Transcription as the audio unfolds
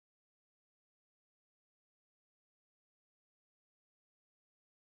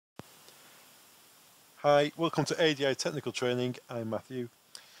Hi, welcome to ADI Technical Training. I'm Matthew.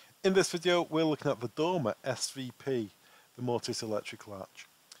 In this video we're looking at the Dorma SVP, the Mortice electric latch.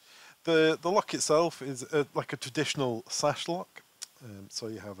 The lock itself is like a traditional sash lock. So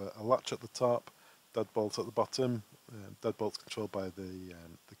you have a latch at the top, deadbolt at the bottom. Deadbolt's controlled by the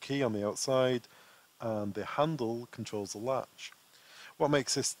key on the outside, and the handle controls the latch. What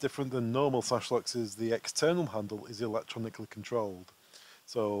makes this different than normal sash locks is the external handle is electronically controlled.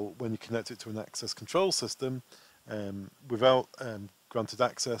 So when you connect it to an access control system, without granted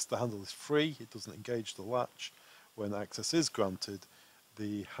access, the handle is free, it doesn't engage the latch. When access is granted,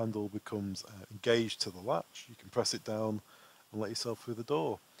 the handle becomes engaged to the latch. You can press it down and let yourself through the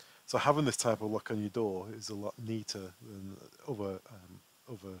door. So having this type of lock on your door is a lot neater than other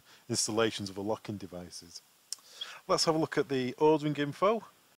installations of locking devices. Let's have a look at the ordering info.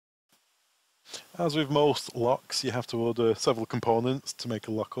 As with most locks, you have to order several components to make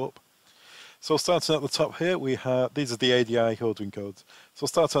a lock up. So starting at the top here, we have, these are the ADI ordering codes. So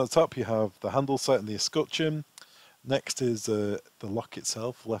starting at the top, you have the handle set and the escutcheon. Next is the lock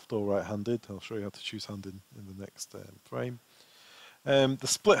itself, left or right-handed. I'll show you how to choose hand in the next frame. The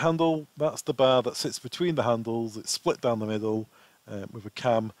split handle, that's the bar that sits between the handles. It's split down the middle with a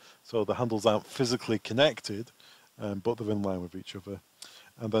cam, so the handles aren't physically connected, but they're in line with each other.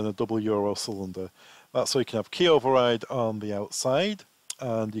 And then a double Euro cylinder. That's so you can have key override on the outside,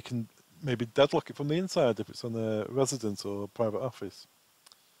 and you can maybe deadlock it from the inside if it's on a residence or a private office.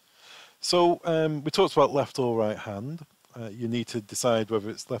 So we talked about left or right hand. You need to decide whether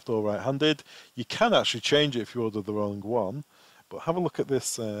it's left or right-handed. You can actually change it if you order the wrong one, but have a look at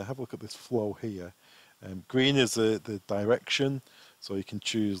this. Have a look at this flow here. Green is the direction, so you can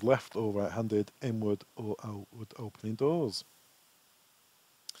choose left or right-handed, inward or outward opening doors.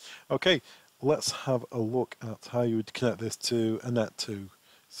 Okay, let's have a look at how you would connect this to a Net2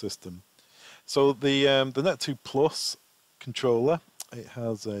 system. So the Net2 Plus controller, it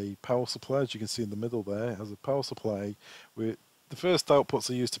has a power supply, as you can see in the middle there. It has a power supply with the first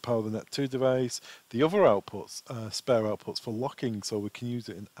outputs are used to power the Net2 device. The other outputs are spare outputs for locking, so we can use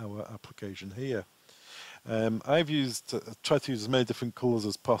it in our application here. I've tried to use as many different colours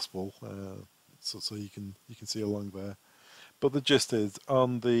as possible, so you can see along there. But the gist is,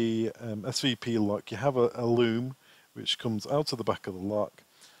 on the SVP lock, you have a loom which comes out of the back of the lock,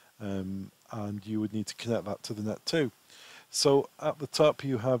 and you would need to connect that to the Net2. So at the top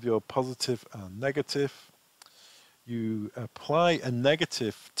you have your positive and negative. You apply a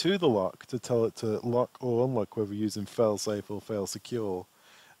negative to the lock to tell it to lock or unlock, whether you're using fail-safe or fail-secure.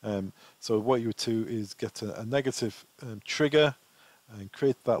 So what you would do is get a negative trigger and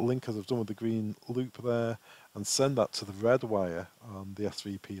create that link as I've done with the green loop there, and send that to the red wire on the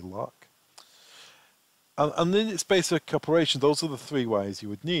SVP lock. And in its basic operation, those are the three wires you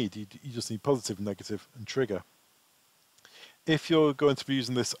would need. You just need positive, negative, and trigger. If you're going to be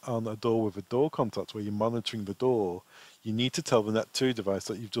using this on a door with a door contact where you're monitoring the door, you need to tell the Net2 device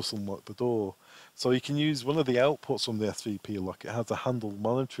that you've just unlocked the door. So you can use one of the outputs from the SVP lock. It has a handle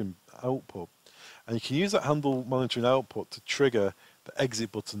monitoring output. And you can use that handle monitoring output to trigger the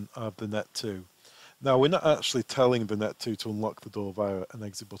exit button of the Net2. Now, we're not actually telling the Net2 to unlock the door via an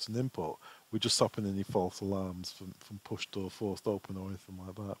exit button input. We're just stopping any false alarms from push door, forced open, or anything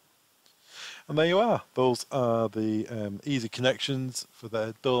like that. And there you are. Those are the easy connections for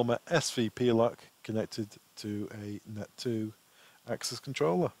the Dorma SVP lock connected to a Net2 access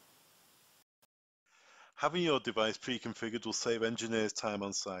controller. Having your device pre-configured will save engineers time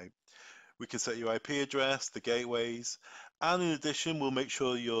on site. We can set your IP address, the gateways, and in addition we'll make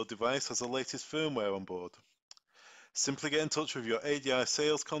sure your device has the latest firmware on board. Simply get in touch with your ADI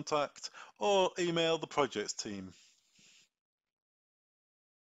sales contact or email the projects team.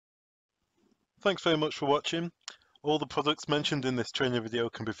 Thanks very much for watching. All the products mentioned in this training video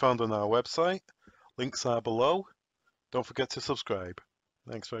can be found on our website. Links are below. Don't forget to subscribe.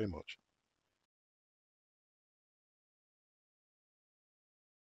 Thanks very much.